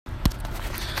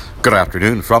Good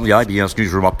afternoon from the IBS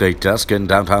Newsroom Update Desk in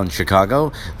downtown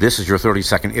Chicago. This is your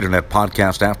 30-second Internet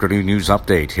Podcast Afternoon News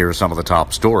Update. Here are some of the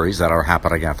top stories that are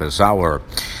happening at this hour.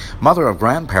 Mother of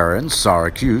grandparents are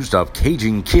accused of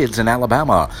caging kids in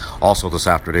Alabama. Also this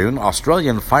afternoon,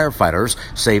 Australian firefighters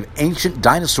save ancient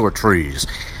dinosaur trees.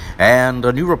 And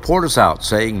a new report is out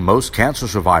saying most cancer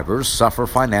survivors suffer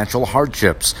financial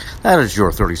hardships. That is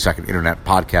your 30-second Internet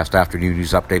Podcast Afternoon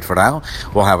News Update for now.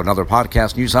 We'll have another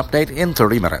podcast news update in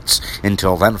 30 minutes.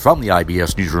 Until then, from the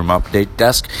IBS Newsroom Update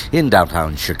Desk in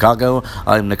downtown Chicago,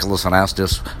 I'm Nicholas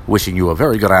Anastas, wishing you a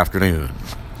very good afternoon.